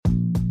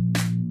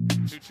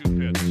2-2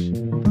 pitch.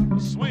 A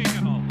swing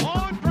and a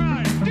long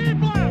drive. Deep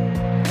left.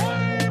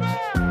 Way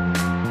back.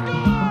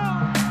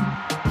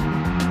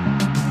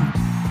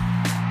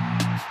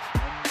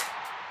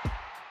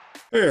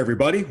 Hey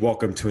everybody,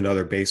 welcome to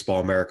another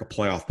Baseball America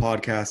Playoff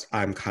Podcast.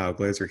 I'm Kyle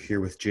Glazer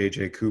here with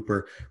JJ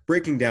Cooper,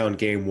 breaking down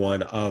Game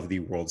 1 of the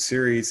World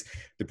Series.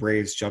 The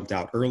Braves jumped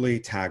out early,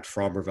 tagged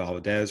Framber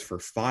Valdez for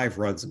 5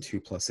 runs in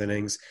 2+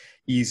 innings,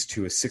 eased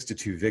to a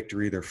 6-2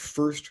 victory, their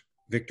first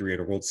victory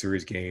in a World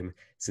Series game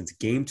since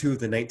Game 2 of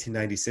the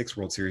 1996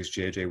 World Series,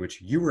 JJ,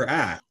 which you were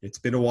at. It's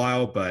been a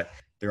while, but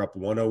they're up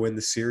 1-0 in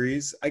the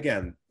series.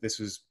 Again, this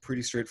was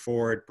pretty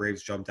straightforward.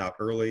 Braves jumped out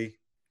early,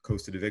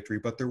 coasted to victory,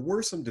 but there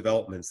were some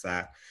developments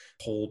that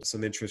hold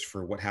some interest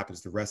for what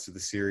happens the rest of the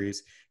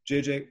series.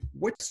 JJ,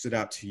 what stood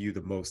out to you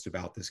the most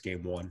about this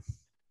Game 1?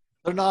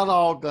 They're not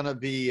all going to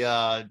be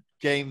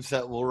games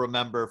that we'll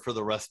remember for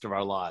the rest of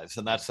our lives,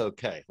 and that's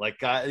okay.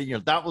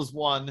 That was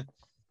one.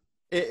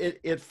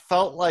 It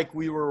felt like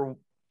we were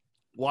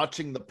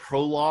watching the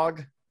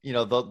prologue, the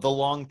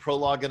long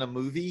prologue in a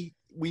movie.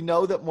 We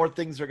know that more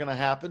things are going to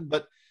happen,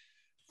 but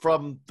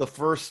from the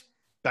first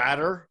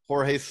batter,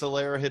 Jorge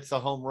Soler hits a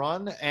home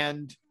run,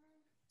 and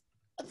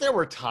there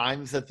were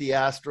times that the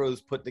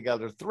Astros put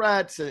together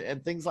threats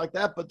and things like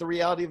that, but the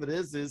reality of it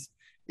is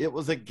it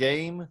was a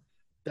game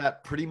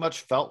that pretty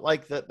much felt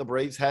like that the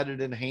Braves had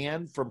it in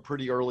hand from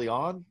pretty early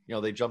on.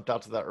 They jumped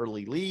out to that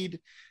early lead,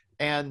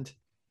 and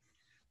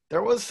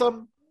there was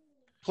some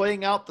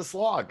playing out the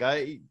slog.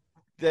 The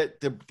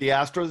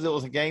Astros, it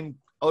was a game,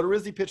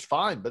 Odorizzi pitched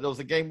fine, but it was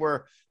a game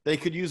where they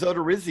could use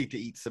Odorizzi to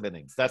eat some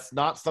innings. That's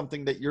not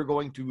something that you're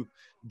going to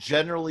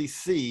generally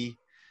see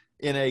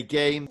in a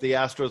game. The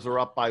Astros are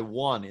up by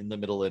 1 in the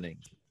middle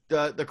innings.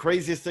 The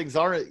craziest things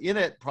are in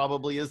it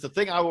probably is the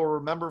thing I will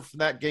remember from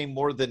that game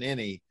more than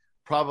any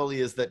probably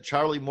is that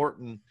Charlie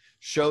Morton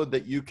showed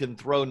that you can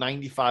throw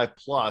 95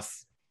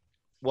 plus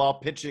while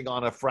pitching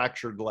on a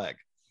fractured leg.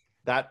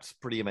 That's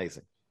pretty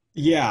amazing.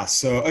 Yeah,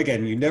 so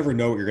again, you never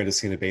know what you're going to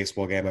see in a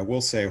baseball game. I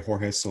will say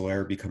Jorge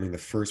Soler becoming the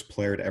first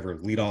player to ever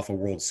lead off a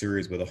World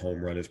Series with a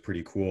home run is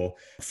pretty cool.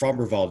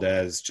 Framber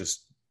Valdez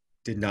just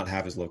did not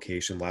have his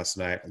location last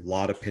night. A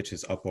lot of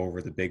pitches up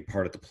over the big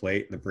part of the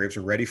plate, and the Braves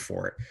are ready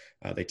for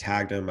it. They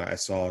tagged him. I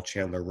saw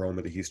Chandler Rome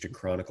of the Houston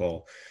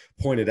Chronicle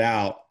pointed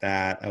out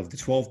that of the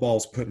 12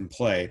 balls put in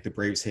play, the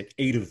Braves hit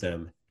 8 of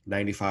them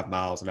 95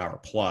 miles an hour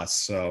plus.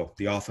 So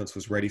the offense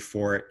was ready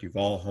for it.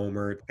 Duvall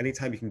homered.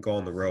 Anytime you can go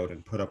on the road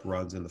and put up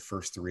runs in the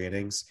first 3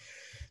 innings,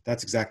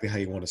 that's exactly how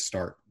you want to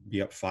start.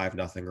 Be up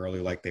 5-0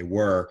 early like they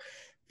were.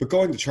 But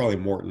going to Charlie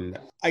Morton,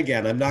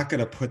 again, I'm not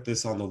going to put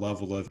this on the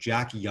level of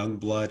Jackie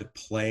Youngblood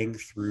playing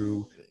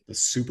through the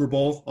Super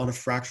Bowl on a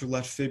fractured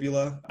left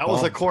fibula. That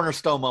was a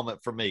cornerstone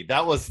moment for me.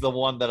 That was the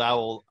one that I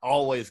will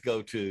always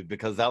go to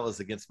because that was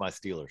against my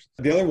Steelers.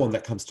 The other one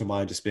that comes to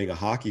mind, just being a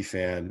hockey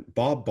fan,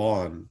 Bob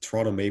Bond,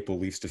 Toronto Maple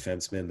Leafs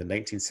defenseman, the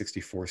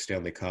 1964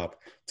 Stanley Cup,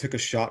 took a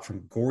shot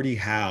from Gordie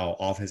Howe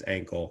off his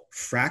ankle,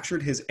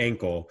 fractured his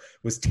ankle,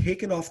 was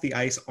taken off the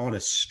ice on a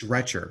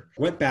stretcher,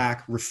 went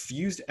back,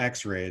 refused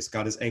x-rays,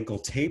 got his ankle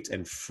taped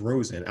and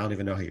frozen. I don't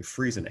even know how you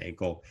freeze an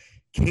ankle.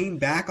 Came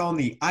back on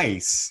the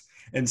ice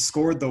and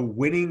scored the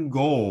winning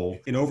goal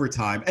in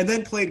overtime and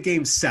then played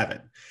Game 7.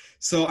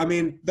 So, I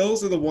mean,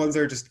 those are the ones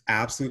that are just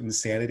absolute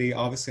insanity.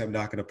 Obviously, I'm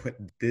not going to put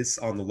this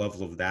on the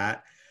level of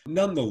that.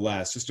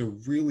 Nonetheless, just a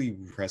really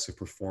impressive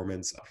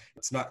performance.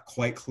 It's not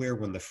quite clear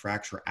when the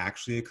fracture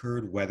actually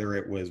occurred, whether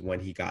it was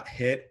when he got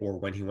hit or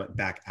when he went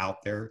back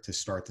out there to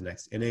start the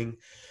next inning.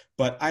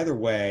 But either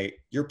way,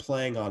 you're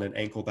playing on an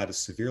ankle that is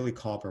severely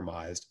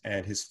compromised,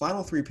 and his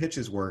final 3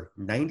 pitches were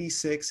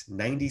 96,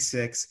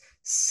 96,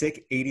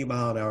 sick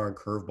 80-mile-an-hour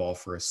curveball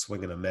for a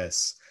swing and a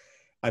miss.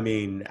 I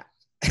mean,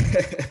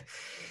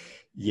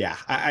 yeah,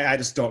 I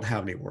just don't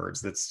have any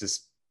words. That's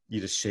just,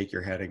 you just shake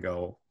your head and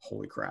go,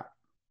 holy crap.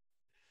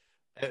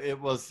 It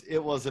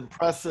was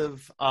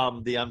impressive.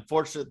 The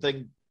unfortunate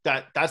thing,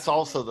 that's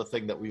also the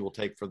thing that we will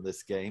take from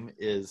this game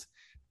is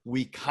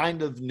we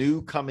kind of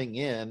knew coming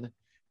in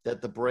that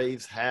the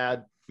Braves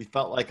had, we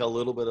felt like a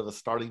little bit of a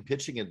starting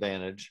pitching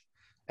advantage.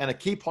 And a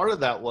key part of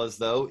that was,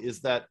 though,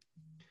 is that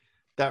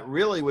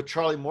really with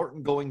Charlie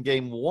Morton going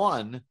Game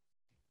 1,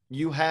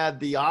 you had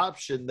the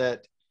option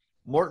that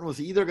Morton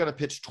was either going to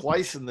pitch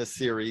twice in this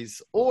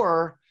series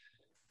or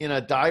in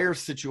a dire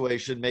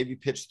situation, maybe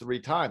pitch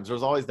 3 times.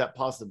 There's always that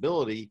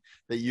possibility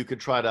that you could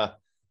try to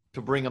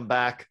bring him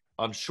back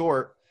on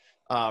short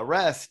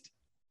rest.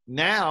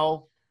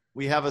 Now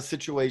we have a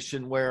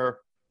situation where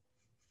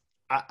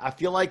I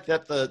feel like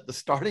that the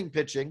starting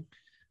pitching,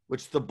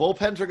 which the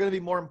bullpens are going to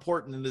be more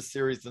important in this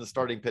series than the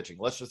starting pitching.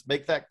 Let's just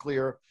make that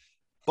clear.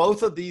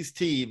 Both of these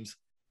teams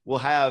will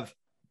have,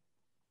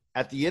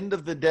 at the end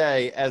of the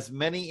day, as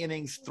many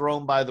innings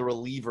thrown by the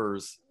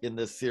relievers in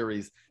this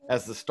series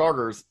as the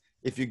starters.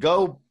 If you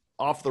go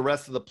off the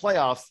rest of the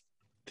playoffs,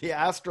 the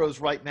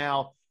Astros right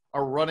now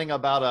are running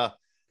about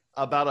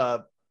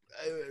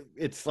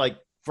it's like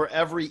for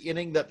every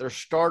inning that their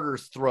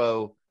starters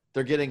throw,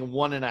 they're getting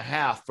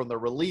 1.5 from the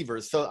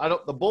relievers. So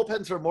the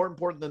bullpens are more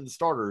important than the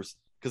starters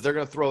because they're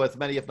going to throw as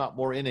many, if not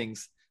more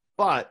innings.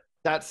 But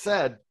that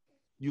said,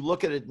 you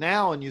look at it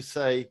now and you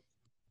say,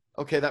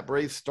 okay, that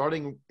Braves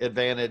starting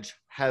advantage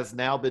has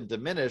now been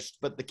diminished.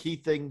 But the key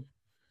thing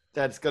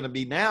that's going to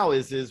be now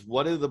is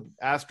what do the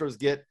Astros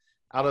get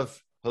out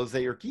of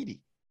Jose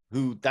Urquidy,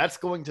 who that's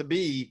going to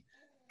be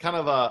kind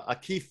of a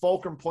key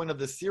fulcrum point of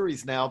this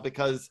series now,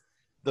 because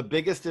the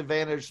biggest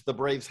advantage the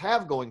Braves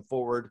have going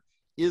forward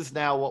is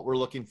now what we're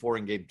looking for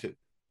in game 2.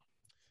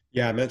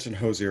 Yeah, I mentioned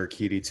Jose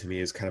Urquidy to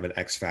me as kind of an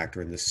X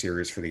factor in this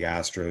series for the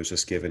Astros,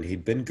 just given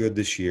he'd been good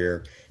this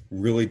year,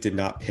 really did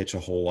not pitch a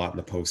whole lot in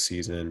the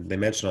postseason. They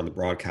mentioned on the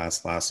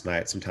broadcast last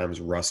night, sometimes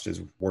rust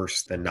is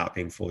worse than not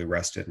being fully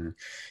rested, and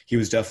he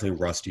was definitely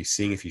rusty.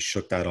 Seeing if he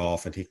shook that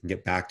off and he can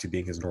get back to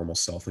being his normal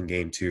self in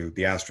game 2,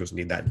 the Astros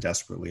need that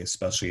desperately,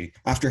 especially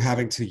after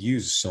having to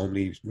use so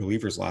many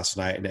relievers last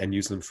night and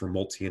use them for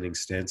multi-inning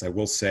stints. I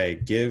will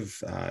say,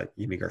 give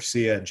Yimi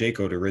Garcia, Jake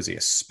Odorizzi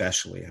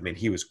especially. I mean,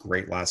 he was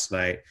great last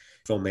night.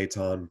 Phil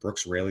Maton,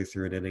 Brooks Raley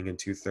threw an inning in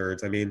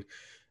 2/3. I mean,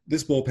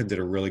 this bullpen did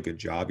a really good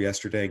job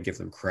yesterday, and give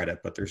them credit,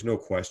 but there's no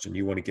question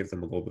you want to give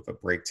them a little bit of a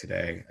break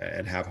today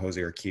and have Jose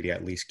Urquidy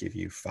at least give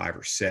you 5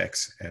 or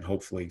 6, and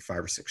hopefully 5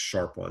 or 6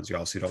 sharp ones. You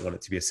also don't want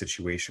it to be a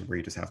situation where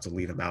you just have to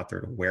leave them out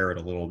there to wear it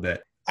a little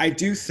bit. I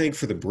do think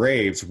for the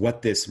Braves,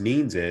 what this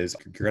means is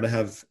you're going to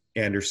have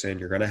Anderson,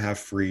 you're going to have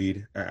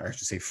Fried, or I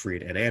should say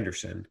Fried and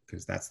Anderson,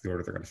 because that's the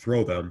order they're going to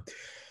throw them.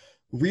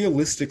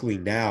 Realistically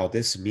now,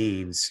 this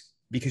means,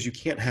 because you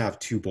can't have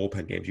 2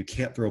 bullpen games. You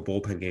can't throw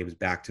bullpen games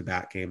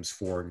back-to-back games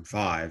 4 and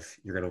 5.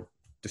 You're going to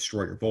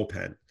destroy your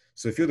bullpen.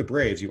 So if you're the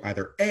Braves, you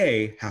either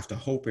A, have to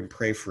hope and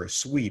pray for a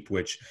sweep,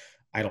 which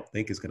I don't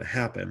think is going to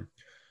happen,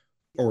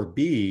 or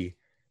B,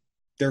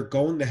 they're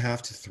going to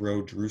have to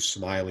throw Drew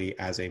Smyly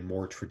as a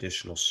more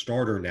traditional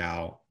starter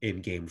now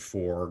in game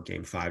 4,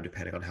 game 5,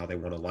 depending on how they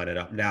want to line it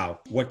up. Now,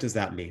 what does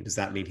that mean? Does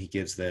that mean he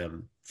gives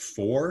them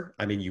 4?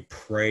 I mean, you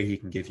pray he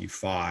can give you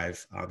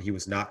 5. He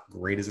was not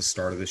great as a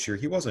starter this year.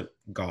 He wasn't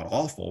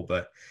god-awful,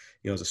 but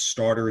as a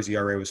starter, his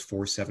ERA was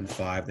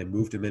 4.75. They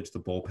moved him into the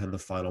bullpen the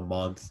final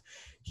month.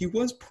 He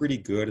was pretty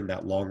good in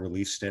that long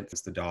relief stint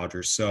against the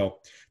Dodgers. So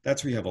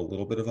that's where you have a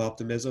little bit of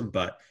optimism.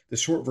 But the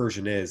short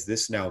version is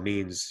this now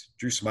means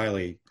Drew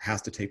Smyly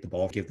has to take the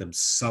ball, give them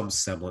some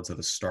semblance of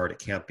a start. It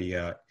can't be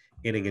a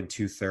inning in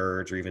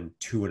 2/3 or even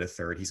 2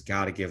 1/3. He's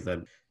got to give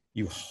them,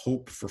 you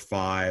hope for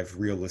 5.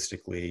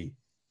 Realistically,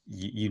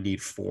 you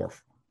need 4.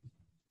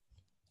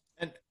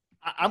 And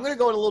I'm going to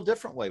go in a little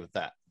different way with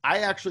that. I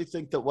actually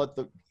think that what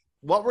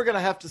we're going to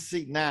have to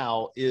see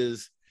now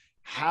is,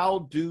 how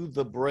do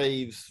the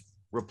Braves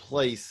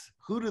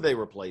who do they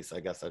replace,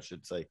 I guess I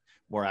should say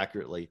more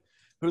accurately,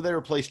 who do they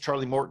replace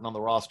Charlie Morton on the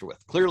roster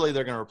with? Clearly,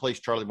 they're going to replace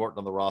Charlie Morton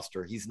on the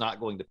roster. He's not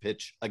going to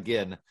pitch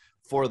again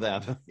for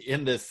them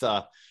in this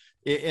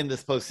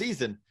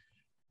postseason.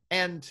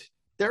 And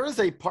there is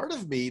a part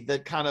of me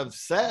that kind of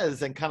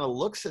says and kind of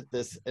looks at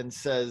this and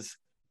says,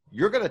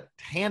 you're going to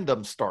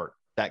tandem start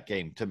that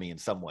game to me in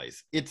some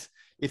ways. It's,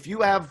 if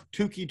you have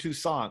Touki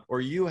Toussaint, or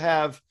you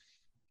have,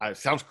 it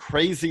sounds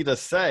crazy to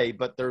say,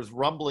 but there's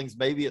rumblings,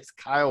 maybe it's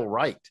Kyle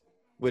Wright,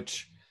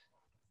 which,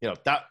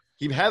 that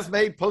he has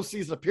made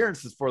postseason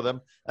appearances for them.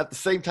 At the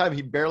same time,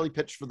 he barely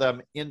pitched for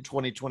them in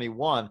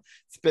 2021,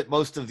 spent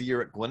most of the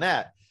year at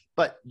Gwinnett.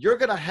 But you're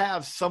going to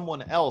have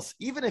someone else,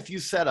 even if you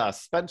said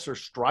Spencer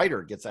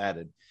Strider gets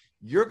added,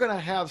 you're going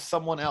to have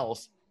someone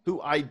else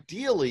who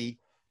ideally,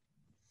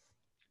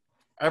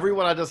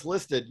 everyone I just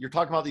listed, you're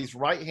talking about these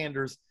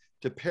right-handers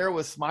to pair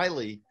with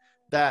Smyly,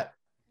 that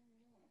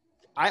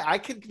I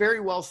could very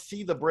well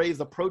see the Braves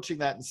approaching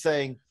that and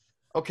saying,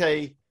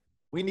 okay,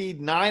 we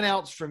need 9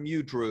 outs from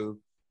you, Drew,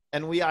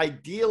 and we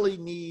ideally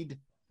need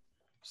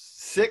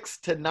 6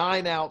 to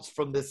 9 outs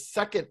from this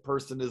second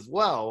person as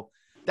well.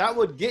 That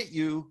would get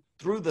you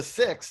through the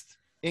 6th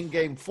in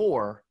game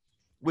 4,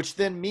 which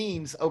then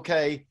means,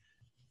 okay,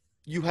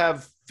 you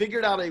have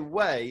figured out a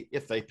way,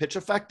 if they pitch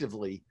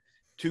effectively,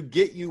 to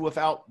get you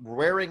without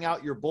wearing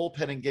out your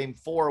bullpen in game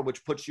 4,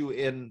 which puts you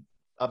in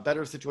a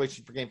better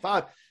situation for game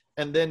 5.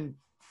 And then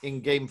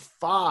in game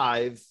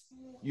 5,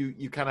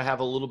 you kind of have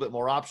a little bit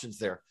more options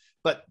there.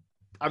 But,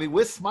 I mean,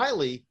 with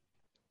Smyly,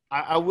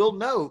 I will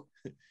note,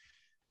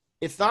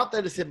 it's not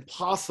that it's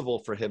impossible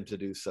for him to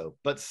do so,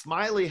 but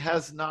Smyly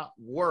has not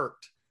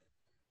worked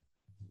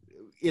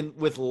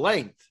with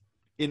length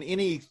in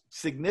any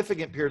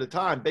significant period of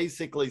time,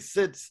 basically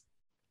since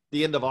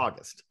the end of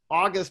August.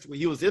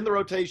 He was in the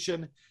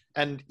rotation,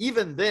 and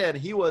even then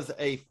he was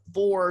a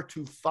 4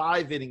 to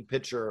 5 inning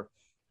pitcher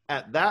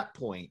at that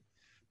point.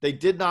 They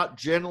did not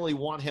generally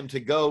want him to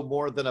go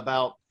more than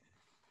about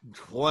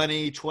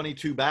 20,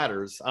 22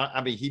 batters.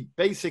 I mean, he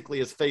basically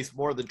has faced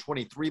more than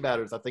 23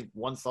 batters, I think,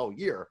 once all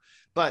year.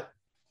 But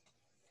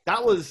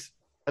that was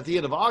at the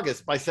end of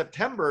August. By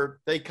September,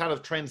 they kind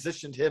of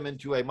transitioned him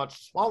into a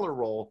much smaller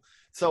role.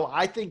 So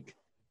I think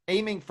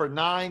aiming for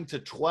 9 to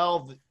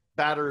 12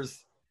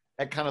 batters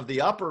at kind of the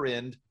upper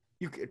end,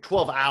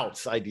 12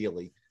 outs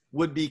ideally,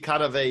 would be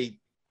kind of a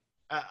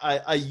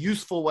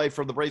useful way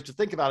for the Braves to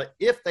think about it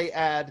if they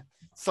add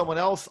someone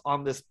else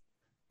on this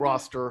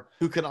roster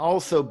who can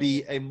also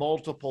be a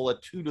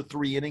 2 to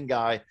 3 inning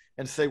guy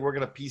and say we're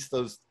going to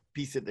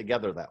piece it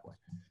together that way.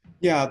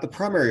 Yeah, the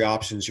primary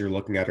options you're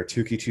looking at are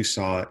Touki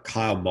Toussaint,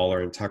 Kyle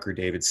Muller, and Tucker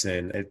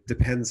Davidson. It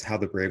depends how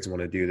the Braves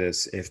want to do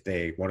this. If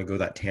they want to go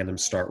that tandem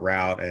start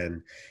route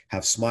and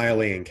have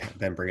Smiley and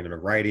then bring in a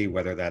righty,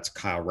 whether that's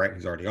Kyle Wright,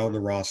 who's already on the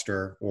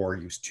roster, or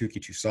use Touki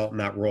Toussaint in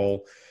that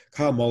role.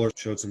 Kyle Muller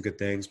showed some good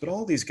things, but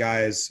all these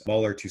guys,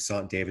 Muller,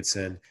 Toussaint,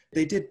 Davidson,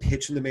 they did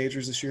pitch in the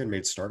majors this year and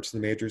made starts in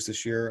the majors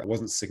this year. It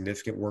wasn't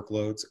significant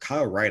workloads.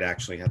 Kyle Wright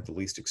actually had the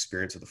least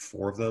experience of the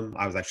four of them.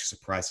 I was actually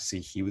surprised to see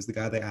he was the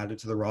guy they added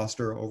to the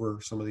roster over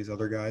some of these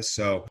other guys.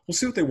 So we'll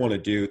see what they want to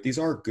do. These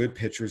are good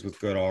pitchers with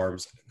good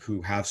arms who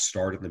have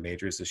started in the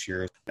majors this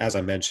year. As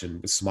I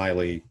mentioned, with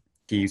Smiley,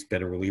 he's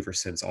been a reliever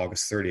since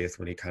August 30th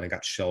when he kind of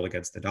got shelled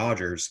against the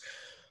Dodgers.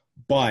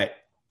 But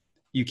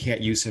you can't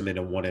use him in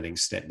a one-inning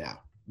stint now,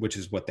 which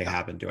is what they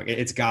have been doing.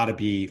 It's got to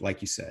be,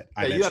 like you said.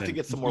 You have to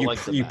get some more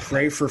legs. You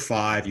pray for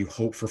 5, you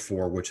hope for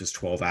 4, which is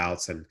 12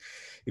 outs. And,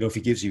 if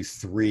he gives you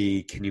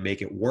 3, can you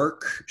make it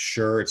work?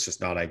 Sure, it's just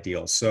not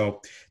ideal.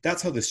 So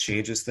that's how this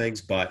changes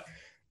things. But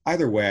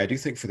either way, I do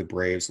think for the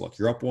Braves, look,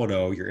 you're up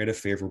 1-0, you're in a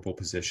favorable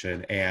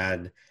position.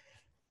 And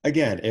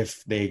again,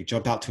 if they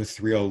jump out to a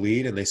 3-0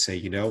 lead and they say,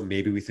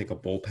 maybe we think a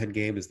bullpen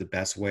game is the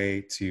best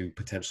way to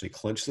potentially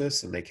clinch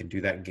this, and they can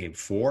do that in game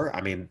 4,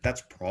 I mean,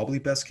 that's probably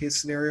best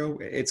case scenario.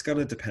 It's going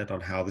to depend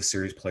on how the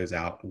series plays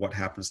out, what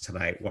happens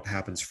tonight, what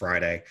happens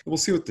Friday. We'll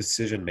see what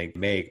decision they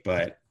make,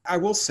 but I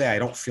will say I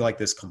don't feel like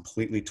this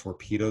completely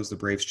torpedoes the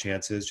Braves'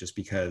 chances just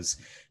because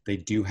they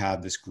do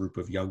have this group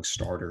of young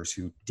starters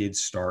who did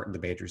start in the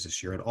majors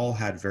this year and all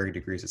had varying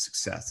degrees of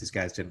success. These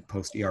guys didn't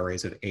post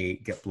ERAs at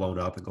 8, get blown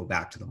up, and go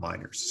back to the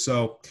minors.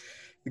 So in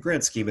the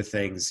grand scheme of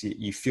things,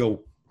 you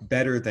feel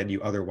better than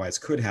you otherwise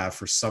could have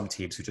for some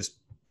teams who just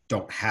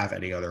don't have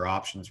any other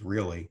options,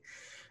 really.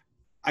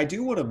 I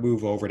do want to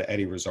move over to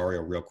Eddie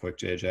Rosario real quick,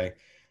 JJ.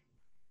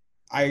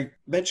 I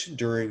mentioned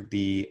during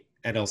the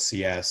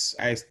NLCS,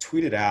 I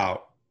tweeted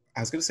out, I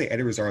was going to say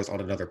Eddie Rosario's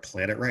on another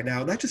planet right now,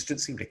 and that just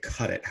didn't seem to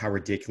cut it, how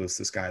ridiculous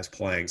this guy is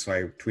playing. So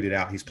I tweeted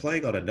out, he's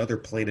playing on another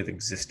plane of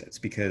existence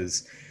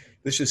because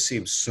this just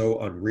seems so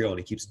unreal, and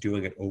he keeps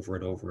doing it over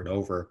and over and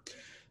over.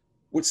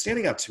 What's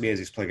standing out to me is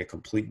he's playing a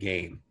complete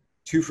game.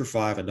 2 for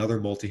 5, another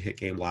multi-hit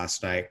game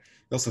last night.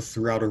 He also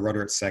threw out a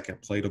runner at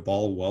second, played a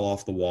ball well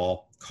off the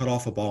wall, cut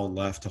off a ball in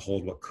left to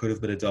hold what could have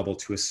been a double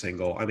to a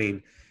single. I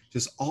mean,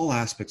 just all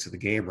aspects of the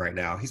game right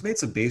now. He's made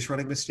some base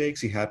running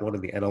mistakes. He had one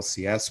in the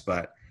NLCS,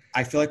 but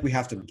I feel like we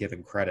have to give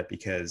him credit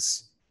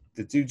because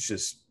the dude's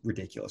just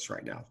ridiculous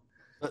right now.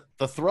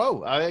 The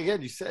throw,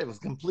 again, you said it was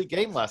a complete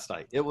game last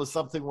night. It was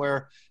something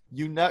where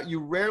you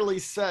rarely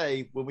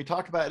say, when we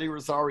talk about Eddie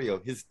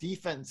Rosario, his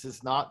defense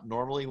is not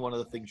normally one of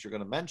the things you're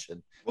going to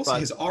mention. Also,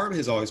 his arm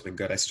has always been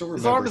good. I still remember.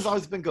 His arm has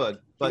always been good.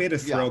 But he made a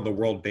throw in the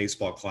World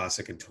Baseball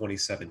Classic in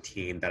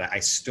 2017 that I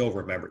still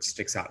remember. It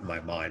sticks out in my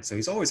mind. So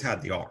he's always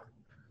had the arm.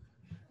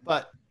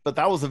 But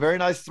that was a very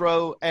nice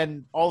throw,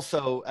 and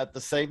also at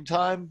the same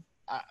time,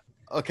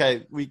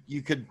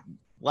 you could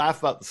laugh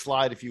about the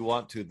slide if you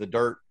want to. The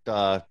dirt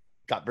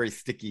got very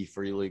sticky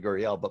for Yuli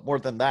Gurriel, but more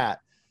than that,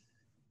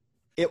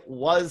 it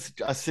was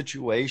a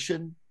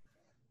situation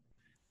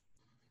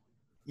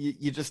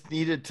you just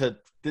needed to.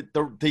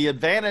 The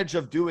advantage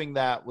of doing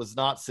that was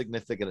not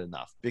significant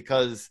enough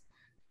because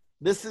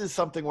this is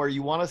something where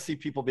you want to see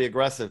people be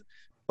aggressive,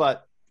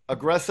 but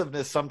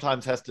aggressiveness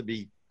sometimes has to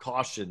be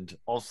cautioned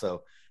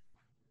also.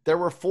 There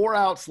were 4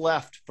 outs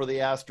left for the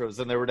Astros,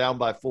 and they were down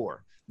by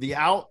 4. The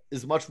out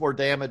is much more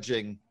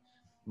damaging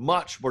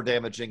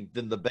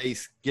than the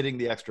base, getting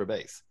the extra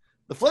base.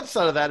 The flip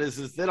side of that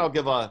is then I'll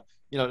give now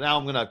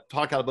I'm going to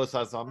talk out of both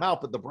sides of my mouth,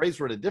 but the Braves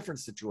were in a different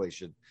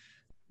situation.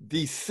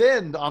 The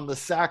send on the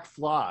sac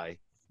fly,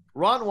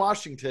 Ron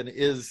Washington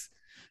is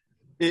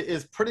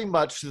pretty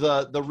much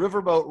the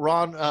riverboat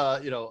Ron,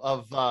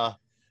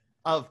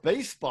 of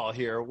baseball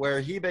here,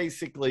 where he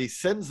basically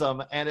sends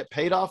them, and it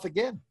paid off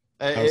again.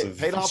 That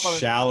was a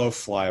shallow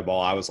fly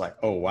ball. I was like,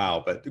 oh,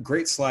 wow. But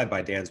great slide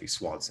by Dansby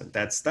Swanson.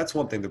 That's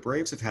one thing. The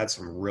Braves have had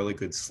some really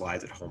good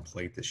slides at home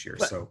plate this year.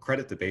 So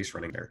credit the base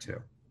running there,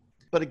 too.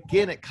 But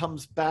again, it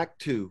comes back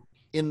to,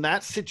 in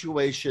that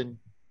situation,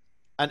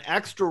 an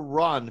extra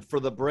run for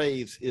the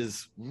Braves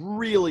is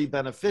really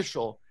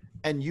beneficial.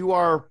 And you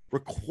are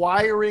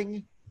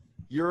requiring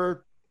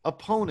your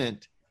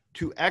opponent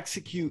to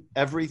execute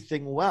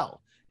everything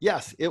well.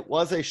 Yes, it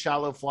was a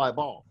shallow fly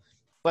ball.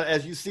 But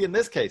as you see in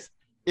this case,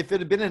 if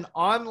it had been an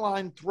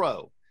online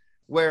throw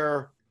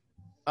where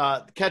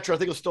the catcher, I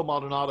think it was still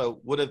Maldonado,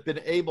 would have been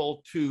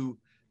able to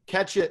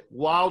catch it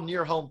while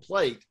near home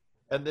plate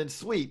and then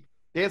sweep,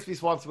 Dansby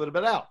Swanson would have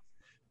been out.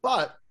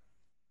 But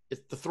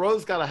the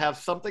throw's got to have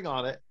something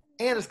on it,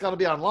 and it's got to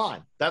be on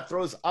line. That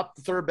throws up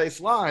the third base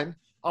line.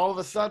 All of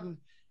a sudden,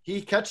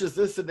 he catches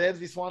this, and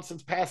Dansby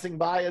Swanson's passing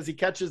by as he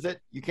catches it.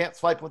 You can't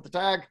swipe with the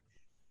tag.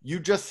 You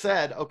just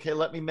said, okay,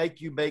 let me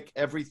make you make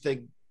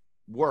everything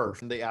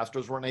work, and the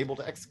Astros weren't able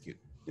to execute.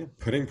 Yeah,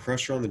 putting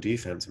pressure on the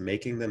defense,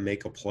 making them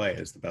make a play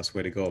is the best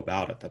way to go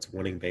about it. That's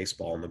winning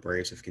baseball, and the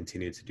Braves have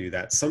continued to do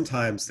that.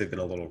 Sometimes they've been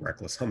a little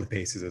reckless on the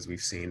bases, as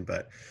we've seen,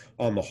 but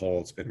on the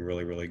whole, it's been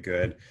really, really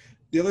good.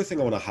 The other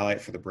thing I want to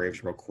highlight for the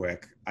Braves, real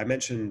quick, I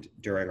mentioned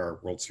during our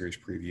World Series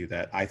preview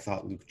that I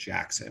thought Luke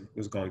Jackson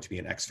was going to be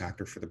an X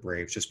factor for the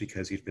Braves just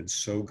because he's been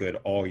so good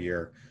all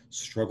year,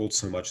 struggled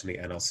so much in the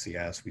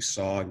NLCS. We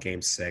saw in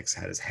Game 6,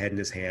 had his head in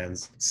his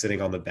hands,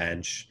 sitting on the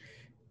bench.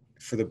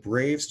 For the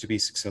Braves to be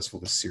successful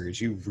this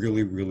series, you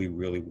really, really,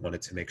 really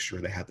wanted to make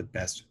sure they had the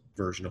best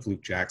version of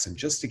Luke Jackson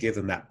just to give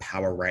them that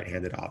power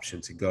right-handed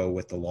option to go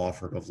with the law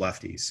firm of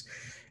lefties.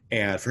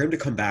 And for him to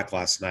come back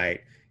last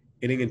night,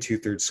 inning and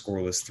two-thirds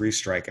scoreless, 3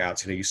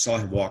 strikeouts, you saw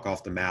him walk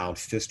off the mound,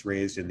 fist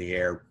raised in the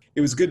air.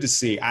 It was good to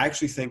see. I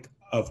actually think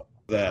of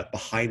the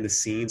behind the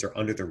scenes or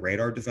under the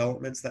radar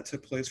developments that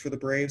took place for the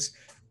Braves.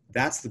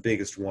 That's the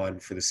biggest one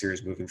for the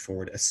series moving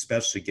forward,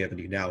 especially given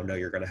you now know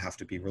you're going to have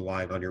to be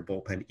relying on your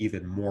bullpen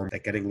even more.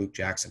 That getting Luke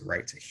Jackson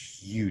right is a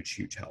huge,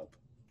 huge help.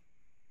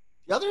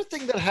 The other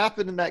thing that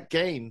happened in that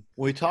game,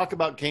 when we talk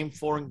about Game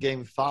 4 and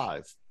Game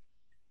 5,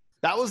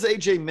 that was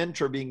A.J.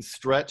 Minter being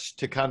stretched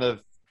to kind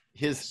of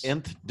his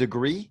nth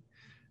degree.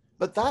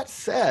 But that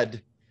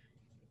said,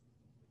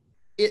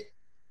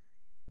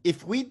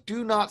 if we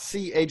do not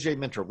see A.J.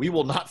 Minter, we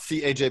will not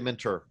see A.J.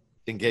 Minter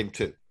in Game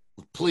 2.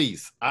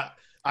 Please,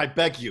 I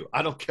beg you,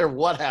 I don't care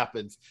what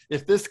happens.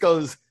 If this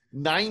goes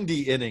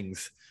 90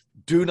 innings,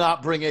 do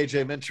not bring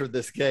A.J. Minter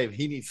this game.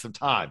 He needs some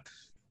time.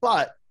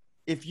 But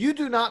if you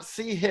do not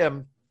see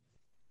him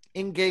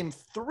in Game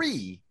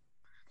 3,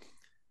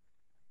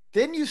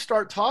 then you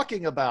start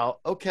talking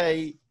about,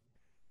 okay,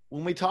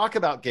 when we talk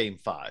about Game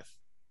 5,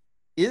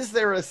 is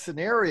there a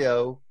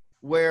scenario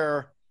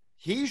where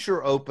he's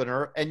your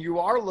opener and you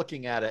are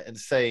looking at it and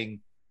saying,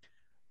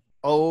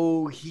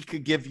 oh, he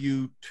could give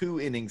you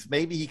 2 innings.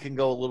 Maybe he can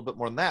go a little bit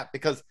more than that,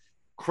 because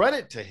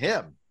credit to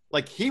him.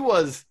 Like, he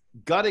was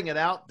gutting it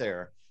out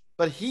there,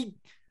 but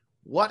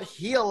what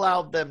he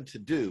allowed them to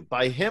do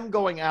by him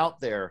going out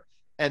there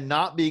and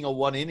not being a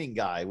 1-inning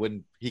guy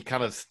when he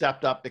kind of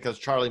stepped up because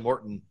Charlie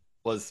Morton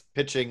was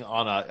pitching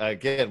on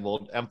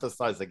we'll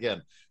emphasize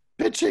again,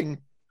 pitching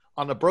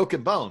on a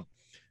broken bone.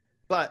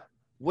 But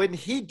when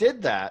he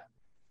did that,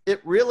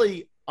 it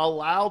really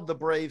allowed the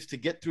Braves to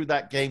get through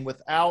that game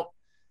without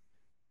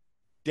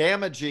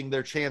damaging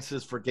their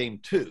chances for Game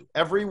 2.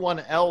 Everyone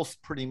else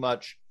pretty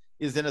much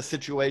is in a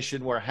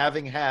situation where,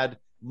 having had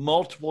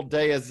multiple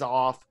days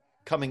off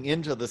coming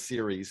into the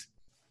series,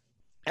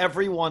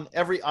 every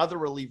other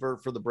reliever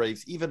for the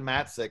Braves, even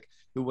Matzik,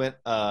 who went,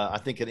 I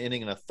think, an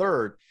inning and a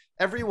third,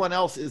 everyone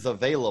else is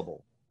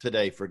available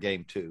today for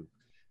Game 2.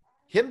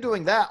 Him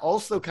doing that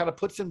also kind of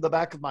puts in the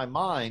back of my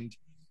mind,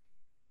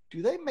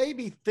 do they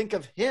maybe think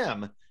of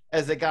him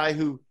as a guy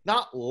who,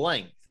 not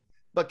length,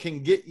 but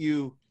can get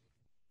you,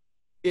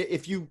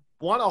 if you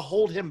want to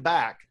hold him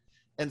back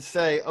and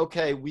say,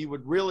 okay, we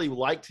would really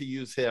like to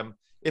use him.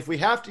 If we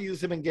have to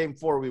use him in Game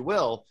 4, we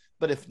will.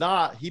 But if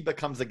not, he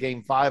becomes a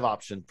Game 5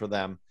 option for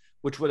them,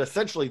 which would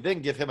essentially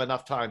then give him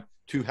enough time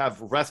to have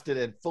rested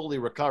and fully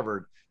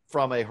recovered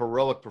from a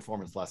heroic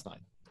performance last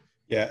night.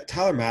 Yeah,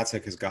 Tyler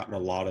Matzik has gotten a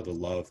lot of the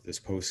love this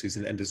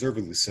postseason, and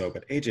deservedly so,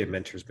 but A.J.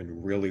 Minter's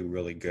been really,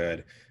 really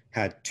good.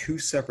 Had 2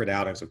 separate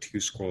outings of 2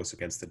 scoreless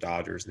against the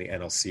Dodgers in the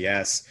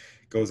NLCS.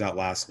 Goes out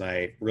last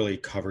night, really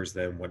covers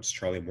them once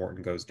Charlie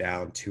Morton goes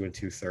down 2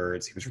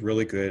 2/3. He was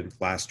really good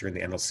last year in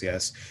the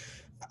NLCS.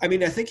 I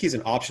mean, I think he's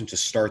an option to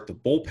start the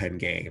bullpen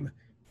game.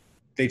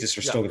 They just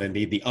are still going to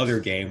need the other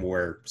game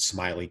where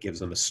Smiley gives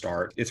them a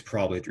start. It's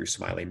probably Drew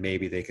Smiley.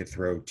 Maybe they could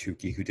throw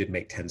Tukey, who did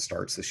make 10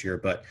 starts this year,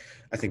 but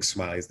I think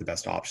Smiley is the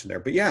best option there.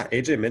 But yeah,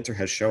 A.J. Minter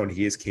has shown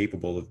he is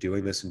capable of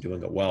doing this and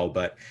doing it well.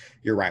 But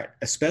you're right,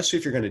 especially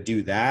if you're going to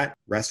do that,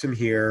 rest him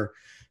here.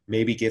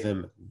 Maybe give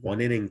him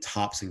 1 inning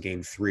tops in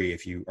Game 3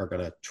 if you are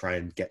going to try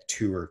and get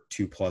 2 or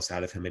 2+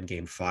 out of him in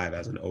Game 5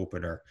 as an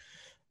opener.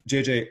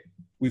 JJ,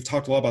 we've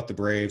talked a lot about the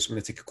Braves. We're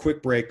going to take a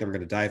quick break, then we're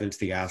going to dive into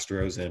the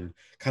Astros and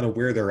kind of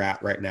where they're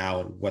at right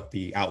now and what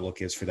the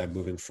outlook is for them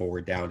moving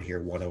forward down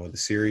here 1-0 of the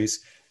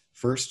series.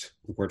 First,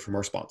 a word from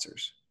our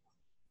sponsors.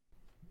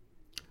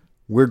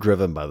 We're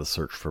driven by the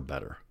search for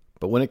better.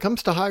 But when it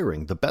comes to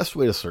hiring, the best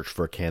way to search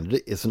for a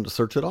candidate isn't to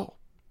search at all.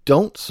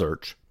 Don't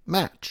search,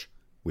 match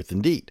with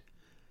Indeed.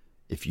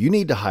 If you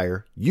need to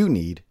hire, you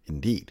need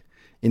Indeed.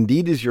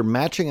 Indeed is your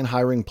matching and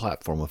hiring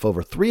platform with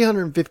over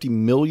 350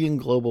 million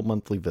global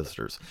monthly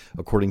visitors,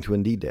 according to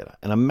Indeed data,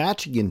 and a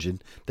matching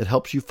engine that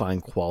helps you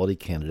find quality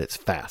candidates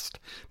fast.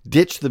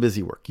 Ditch the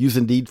busy work. Use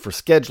Indeed for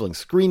scheduling,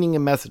 screening,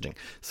 and messaging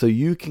so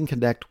you can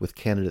connect with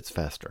candidates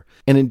faster.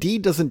 And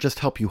Indeed doesn't just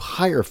help you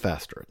hire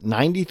faster.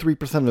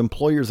 93% of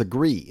employers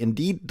agree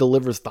Indeed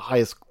delivers the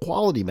highest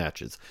quality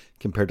matches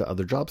compared to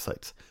other job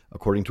sites,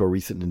 according to a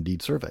recent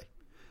Indeed survey.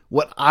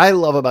 What I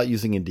love about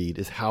using Indeed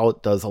is how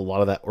it does a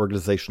lot of that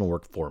organizational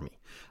work for me.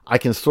 I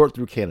can sort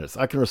through candidates.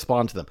 I can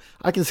respond to them.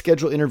 I can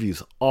schedule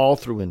interviews all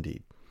through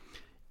Indeed.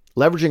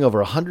 Leveraging over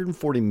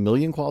 140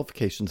 million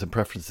qualifications and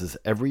preferences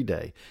every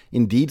day,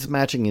 Indeed's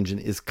matching engine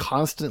is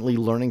constantly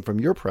learning from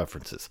your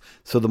preferences.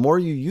 So the more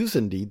you use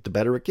Indeed, the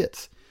better it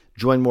gets.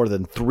 Join more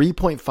than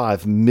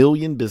 3.5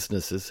 million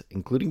businesses,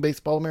 including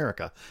Baseball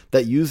America,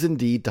 that use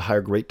Indeed to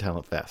hire great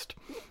talent fast.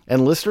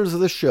 And listeners of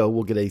the show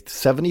will get a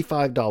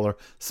 $75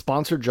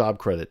 sponsored job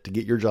credit to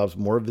get your jobs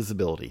more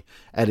visibility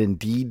at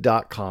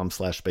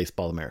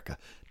Indeed.com/BaseballAmerica.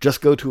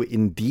 Just go to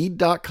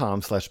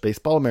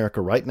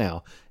Indeed.com/BaseballAmerica right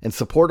now and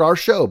support our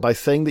show by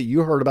saying that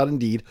you heard about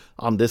Indeed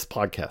on this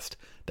podcast.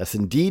 That's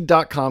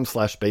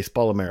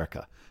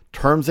Indeed.com/BaseballAmerica.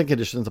 Terms and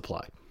conditions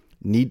apply.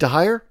 Need to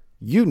hire?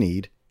 You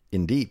need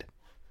Indeed.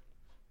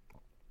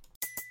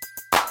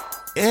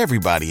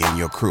 Everybody in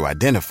your crew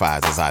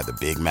identifies as either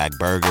Big Mac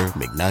Burger,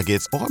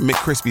 McNuggets, or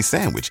McCrispy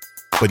Sandwich.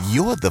 But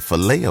you're the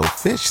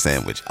Filet-O-Fish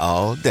Sandwich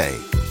all day.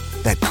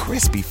 That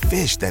crispy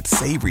fish, that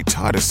savory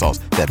tartar sauce,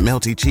 that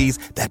melty cheese,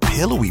 that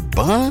pillowy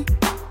bun.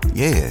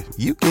 Yeah,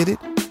 you get it.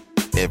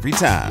 Every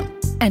time.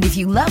 And if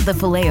you love the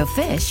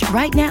Filet-O-Fish,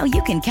 right now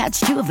you can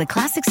catch two of the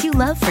classics you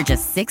love for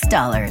just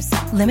 $6.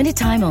 Limited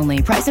time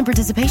only. Price and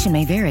participation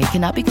may vary.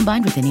 Cannot be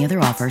combined with any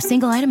other offer.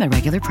 Single item at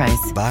regular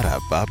price.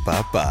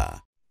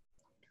 Ba-da-ba-ba-ba.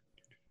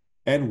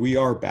 And we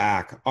are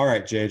back. All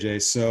right,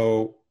 JJ.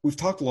 So we've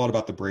talked a lot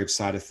about the Braves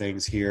side of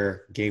things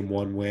here. Game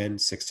 1 win,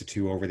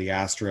 6-2 over the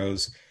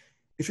Astros.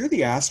 If you're the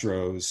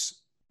Astros,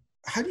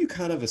 how do you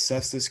kind of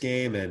assess this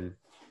game, and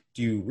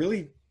do you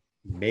really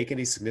make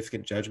any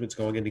significant judgments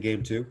going into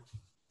Game 2?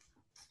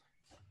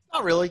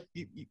 Not really.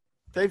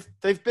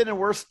 They've been in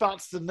worse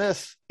spots than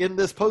this in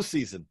this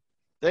postseason.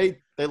 They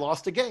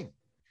lost a game.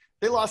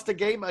 They lost a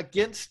game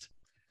against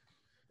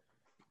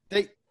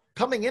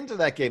coming into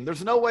that game.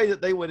 There's no way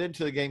that they went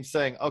into the game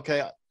saying,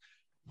 okay,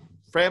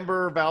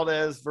 Framber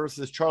Valdez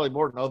versus Charlie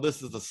Morton. Oh,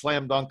 this is a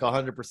slam dunk,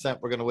 100%.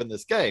 We're going to win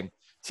this game.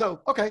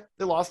 So, okay,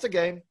 they lost a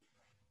game.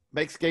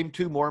 Makes Game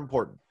 2 more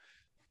important.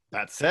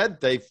 That said,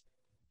 they've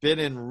been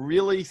in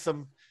really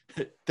some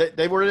 –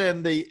 they were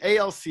in the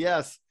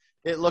ALCS.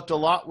 It looked a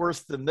lot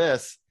worse than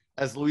this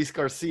as Luis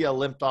Garcia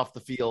limped off the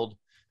field,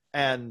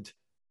 and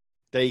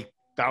they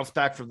bounced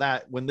back from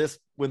that. When this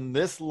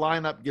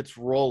lineup gets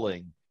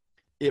rolling,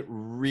 it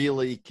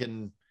really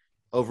can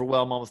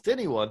overwhelm almost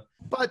anyone.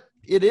 But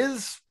it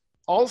is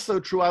also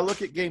true. I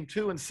look at Game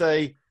 2 and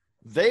say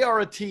they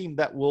are a team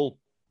that will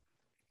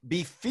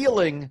be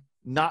feeling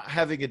not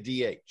having a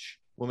DH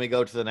when we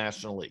go to the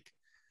National League.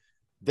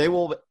 They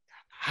will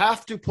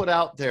have to put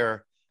out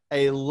there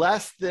a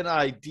less than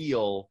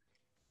ideal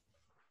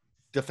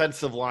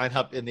defensive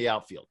lineup in the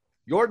outfield.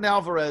 Jordan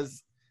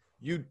Alvarez,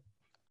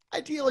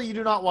 ideally you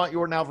do not want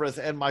Jordan Alvarez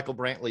and Michael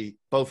Brantley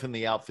both in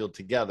the outfield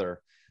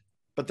together,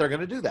 but they're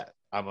going to do that.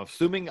 I'm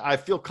assuming, I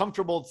feel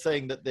comfortable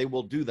saying that they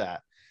will do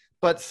that.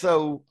 But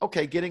so,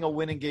 okay, getting a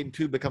win in Game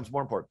 2 becomes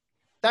more important.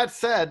 That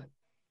said,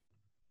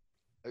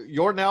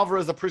 Jordan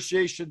Alvarez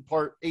appreciation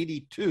part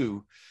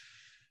 82,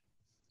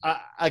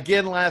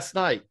 again last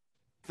night,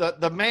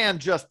 the man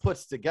just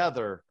puts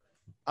together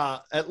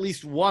at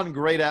least one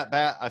great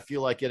at-bat, I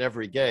feel like, in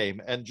every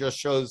game, and just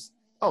shows,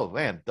 oh,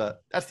 man,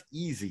 that's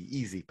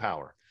easy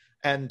power.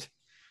 And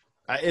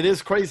it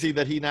is crazy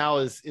that he now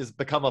is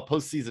become a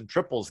postseason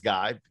triples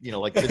guy,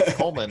 like Vince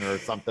Coleman or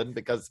something,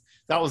 because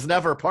that was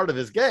never part of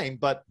his game.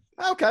 But,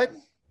 okay,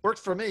 works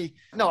for me.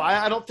 No,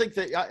 I don't think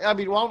that – well, I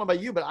don't know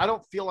about you, but I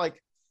don't feel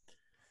like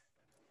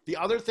the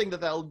other thing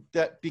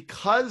that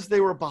because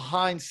they were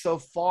behind so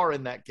far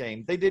in that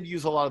game, they did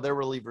use a lot of their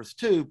relievers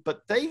too,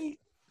 but they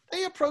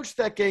approached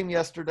that game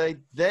yesterday.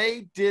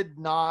 They did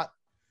not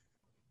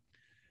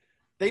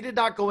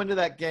go into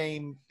that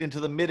game, into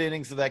the mid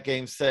innings of that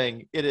game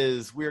saying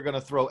we're going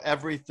to throw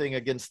everything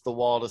against the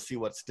wall to see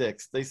what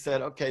sticks. They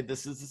said, okay,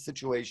 this is the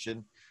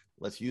situation.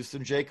 Let's use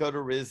some Jake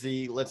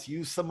Odorizzi. Let's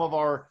use some of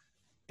our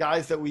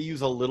guys that we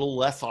use a little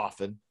less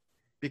often,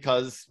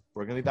 because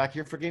we're going to be back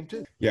here for Game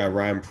 2. Yeah,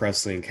 Ryan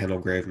Presley and Kendall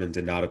Graveman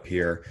did not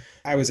appear.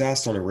 I was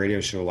asked on a radio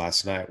show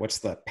last night, what's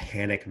the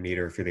panic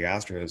meter for the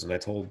Astros? And I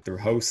told their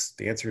host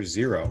the answer is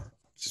 0.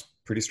 Just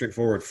pretty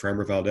straightforward.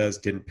 Framber Valdez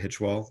didn't pitch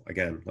well.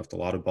 Again, left a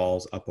lot of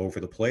balls up over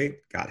the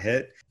plate, got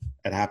hit.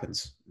 It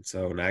happens.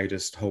 So now you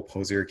just hope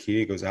Jose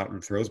Urquidy goes out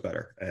and throws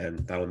better, and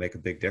that'll make a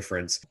big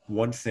difference.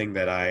 One thing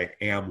that I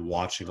am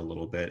watching a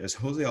little bit is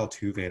Jose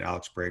Altuve and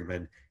Alex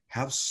Bregman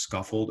have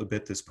scuffled a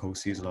bit this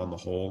postseason on the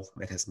whole.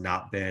 It has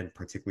not been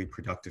particularly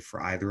productive for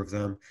either of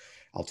them.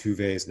 Altuve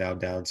is now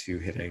down to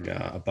hitting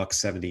a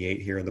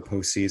 $178 here in the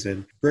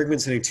postseason.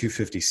 Bregman's hitting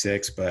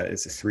 256, but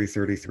it's a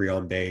 333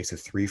 on base, a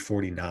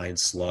 349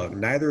 slug.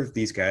 Neither of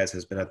these guys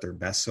has been at their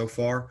best so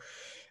far.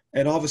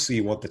 And obviously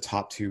you want the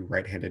top 2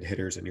 right-handed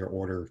hitters in your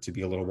order to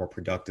be a little more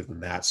productive than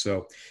that.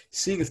 So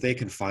seeing if they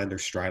can find their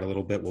stride a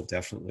little bit will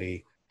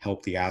definitely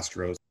help the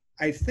Astros.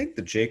 I think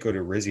the Jake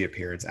Odorizzi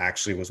appearance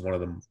actually was one of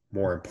the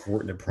more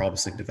important and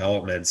promising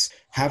developments.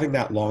 Having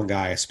that long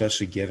guy,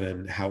 especially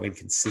given how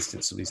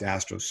inconsistent some of these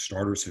Astros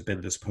starters have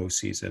been this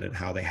postseason and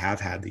how they have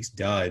had these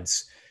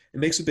duds, it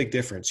makes a big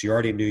difference. You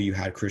already knew you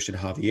had Christian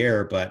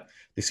Javier, but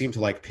they seem to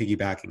like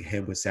piggybacking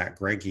him with Zach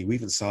Greinke. We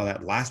even saw that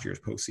in last year's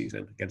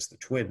postseason against the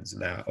Twins in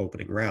that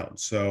opening round.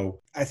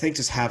 So I think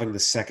just having the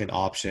second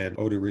option,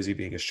 Odorizzi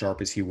being as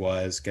sharp as he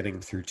was, getting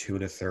him through 2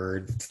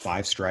 1/3,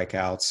 5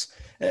 strikeouts,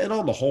 and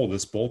on the whole,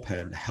 this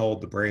bullpen held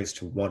the Braves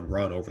to 1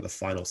 run over the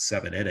final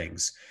 7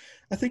 innings.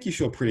 I think you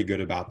feel pretty good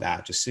about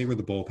that. Just seeing where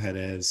the bullpen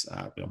is.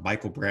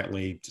 Michael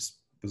Brantley just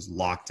was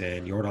locked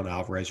in. Yordan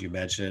Alvarez, you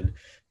mentioned.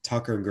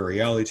 Tucker and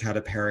Gurriel each had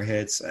a pair of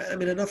hits. I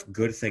mean, enough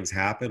good things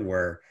happen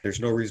where there's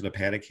no reason to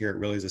panic here. It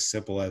really is as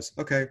simple as,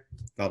 okay,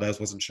 Valdez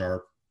wasn't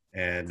sharp,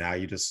 and now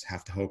you just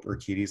have to hope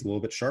Urquidy's a little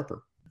bit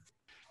sharper.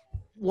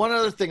 One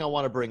other thing I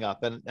want to bring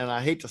up, and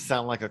I hate to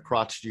sound like a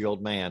crotchety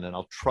old man, and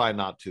I'll try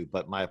not to,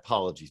 but my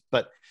apologies.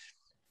 But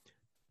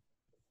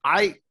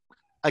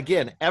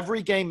again,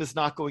 every game is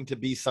not going to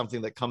be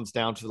something that comes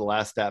down to the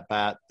last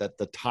at-bat, that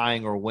the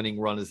tying or winning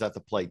run is at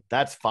the plate.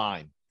 That's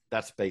fine.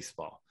 That's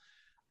baseball.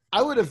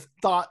 I would have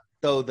thought,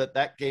 though,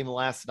 that game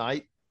last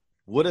night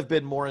would have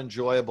been more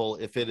enjoyable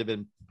if it had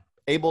been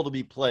able to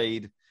be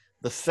played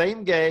the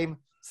same game,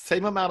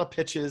 same amount of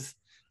pitches,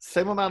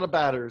 same amount of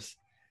batters.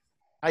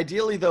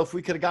 Ideally, though, if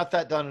we could have got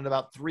that done in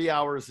about 3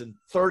 hours and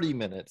 30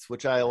 minutes,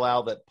 which I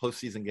allow that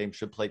postseason games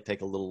should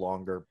take a little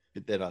longer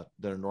than a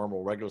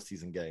normal regular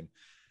season game,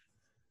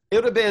 it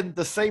would have been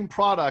the same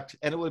product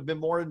and it would have been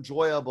more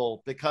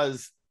enjoyable,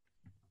 because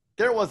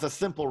there was a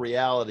simple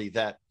reality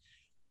that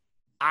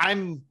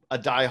I'm a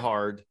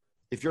diehard.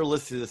 If you're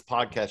listening to this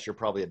podcast, you're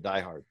probably a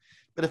diehard.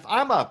 But if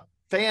I'm a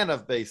fan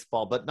of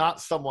baseball, but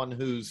not someone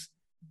who's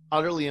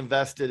utterly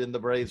invested in the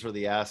Braves or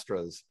the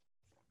Astros,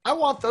 I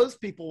want those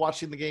people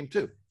watching the game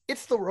too.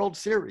 It's the World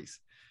Series.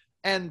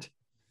 And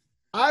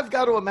I've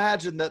got to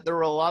imagine that there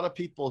were a lot of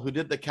people who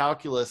did the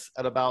calculus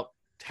at about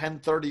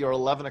 10:30 or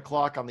 11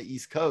 o'clock on the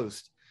East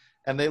Coast.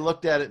 And they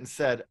looked at it and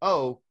said,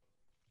 oh,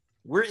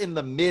 we're in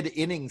the mid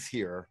innings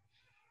here.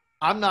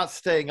 I'm not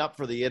staying up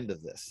for the end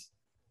of this.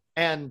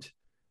 And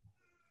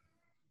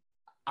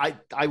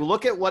I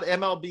look at what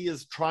MLB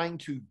is trying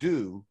to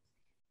do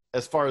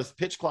as far as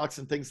pitch clocks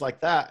and things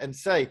like that and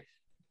say,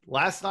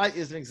 last night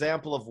is an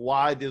example of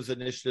why those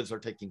initiatives are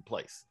taking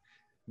place.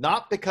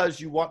 Not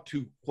because you want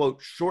to, quote,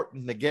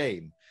 shorten the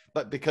game,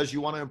 but because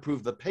you want to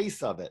improve the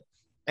pace of it.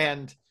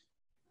 And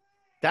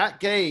that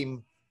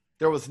game,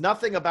 there was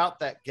nothing about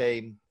that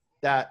game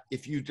that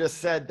if you just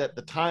said that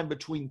the time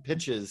between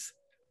pitches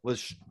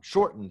was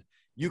shortened,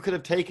 you could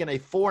have taken a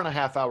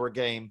 4.5-hour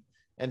game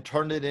and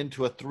turned it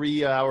into a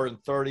 3 hour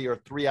and 30 or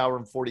 3 hour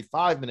and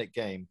 45-minute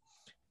game.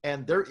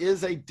 And there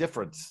is a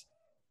difference.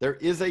 There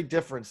is a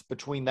difference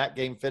between that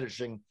game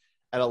finishing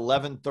at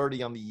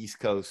 11:30 on the East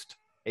Coast,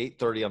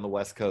 8:30 on the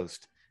West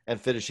Coast, and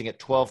finishing at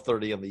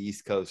 12:30 on the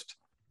East Coast,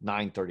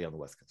 9:30 on the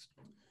West Coast.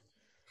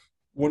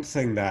 One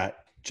thing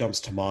that jumps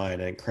to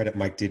mind, and credit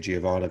Mike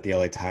DiGiovanni at the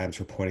LA Times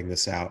for pointing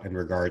this out in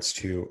regards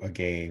to a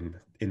game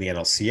in the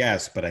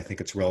NLCS, but I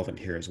think it's relevant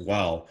here as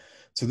well.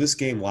 So this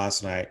game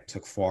last night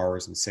took 4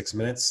 hours and 6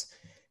 minutes.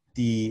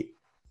 The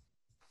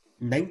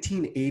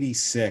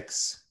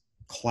 1986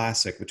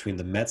 classic between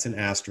the Mets and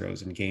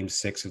Astros in Game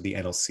 6 of the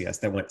NLCS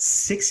that went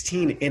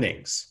 16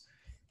 innings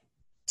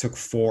took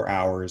 4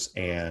 hours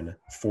and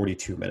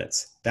 42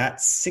 minutes. That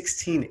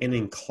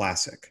 16-inning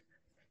classic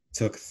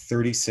took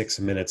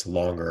 36 minutes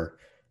longer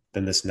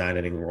than this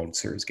 9-inning World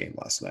Series game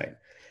last night.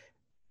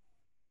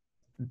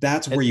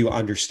 That's where you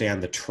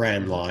understand the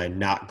trend line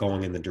not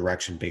going in the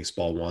direction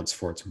baseball wants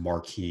for its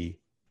marquee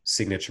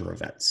signature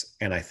events.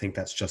 And I think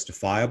that's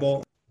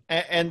justifiable.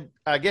 And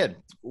again,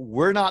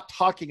 we're not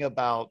talking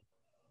about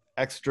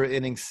extra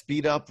inning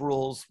speed up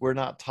rules. We're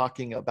not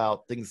talking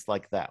about things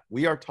like that.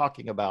 We are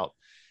talking about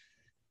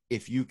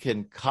if you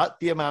can cut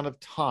the amount of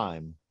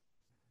time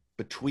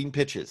between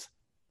pitches.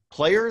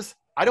 Players,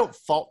 I don't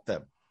fault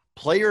them.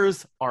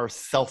 Players are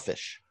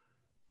selfish.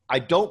 I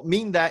don't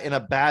mean that in a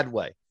bad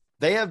way.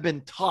 They have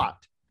been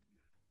taught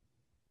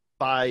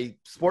by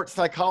sports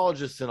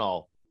psychologists and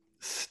all,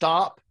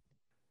 stop,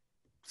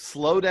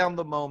 slow down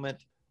the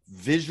moment,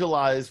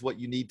 visualize what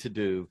you need to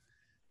do,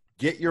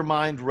 get your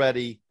mind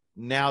ready.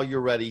 Now you're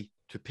ready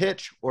to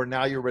pitch, or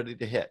now you're ready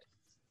to hit.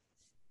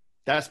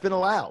 That's been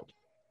allowed.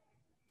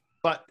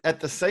 But at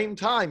the same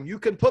time, you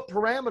can put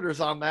parameters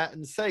on that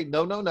and say,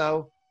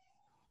 no.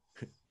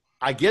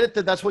 I get it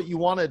that that's what you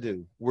want to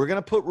do. We're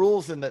going to put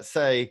rules in that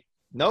say,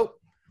 nope,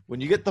 when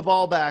you get the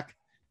ball back,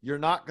 you're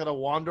not going to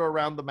wander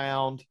around the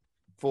mound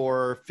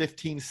for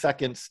 15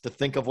 seconds to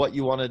think of what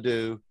you want to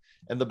do,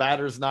 and the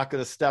batter's not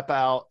going to step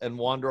out and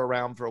wander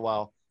around for a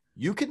while.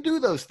 You can do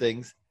those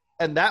things,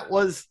 and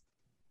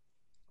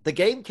the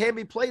game can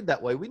be played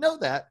that way. We know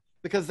that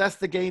because that's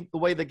the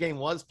way the game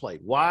was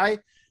played. Why?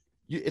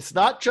 It's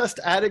not just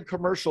added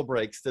commercial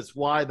breaks. That's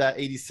why that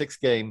 86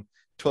 game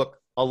took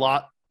a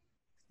lot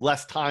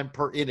less time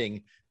per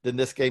inning than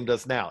this game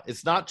does now.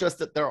 It's not just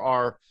that there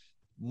are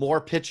more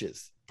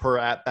pitches per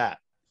at bat.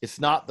 It's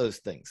not those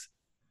things.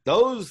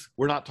 Those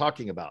we're not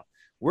talking about.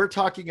 We're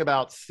talking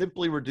about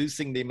simply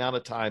reducing the amount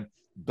of time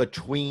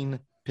between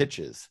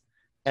pitches.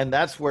 And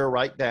that's where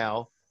right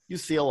now you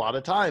see a lot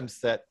of times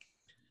that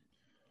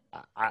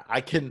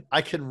I can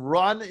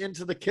run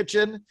into the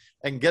kitchen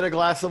and get a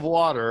glass of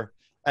water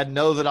and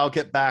know that I'll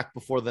get back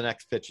before the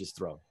next pitch is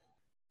thrown.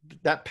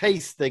 That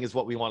pace thing is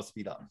what we want to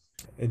speed up.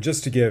 And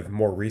just to give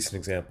more recent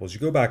examples, you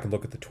go back and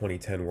look at the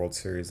 2010 World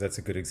Series. That's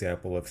a good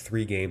example of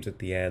 3 games at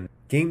the end.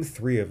 Game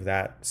 3 of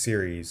that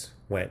series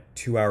went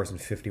 2 hours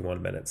and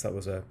 51 minutes. That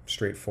was a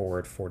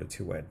straightforward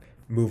 4-2 win.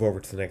 Move over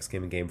to the next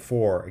game in Game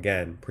 4.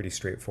 Again, pretty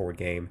straightforward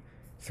game.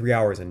 3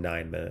 hours and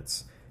 9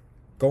 minutes.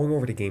 Going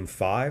over to Game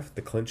 5,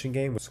 the clinching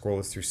game, was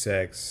scoreless through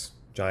 6.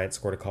 Giants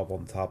scored a couple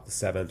on the top of the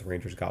 7th.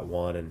 Rangers got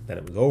 1, and then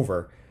it was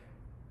over.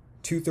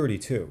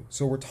 2:32.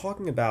 So we're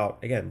talking about,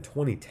 again,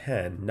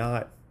 2010,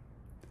 not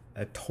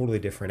a totally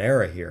different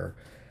era here.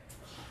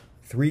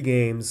 3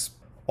 games,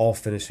 all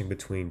finishing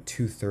between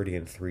 2:30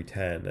 and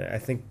 3:10. I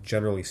think,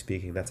 generally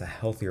speaking, that's a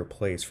healthier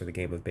place for the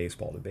game of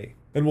baseball to be.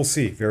 And we'll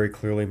see. Very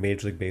clearly,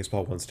 Major League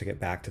Baseball wants to get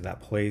back to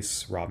that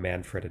place. Rob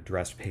Manfred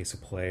addressed pace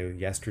of play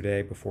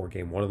yesterday before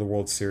Game 1 of the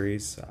World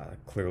Series.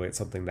 Clearly, it's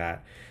something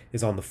that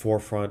is on the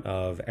forefront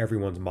of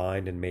everyone's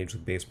mind in Major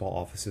League Baseball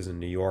offices in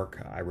New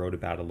York. I wrote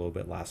about it a little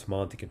bit last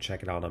month. You can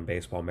check it out on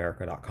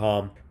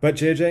baseballamerica.com. But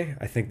JJ,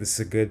 I think this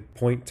is a good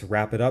point to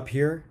wrap it up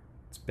here.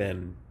 It's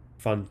been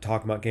fun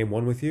talking about Game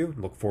 1 with you.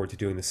 Look forward to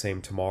doing the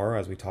same tomorrow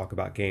as we talk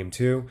about Game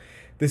 2.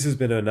 This has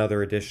been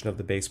another edition of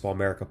the Baseball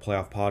America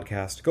Playoff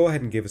Podcast. Go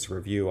ahead and give us a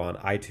review on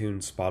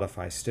iTunes,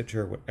 Spotify,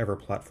 Stitcher, whatever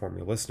platform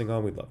you're listening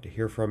on. We'd love to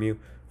hear from you.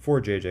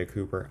 For JJ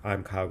Cooper,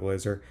 I'm Kyle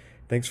Glazer.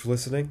 Thanks for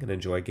listening and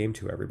enjoy Game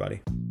 2,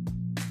 everybody.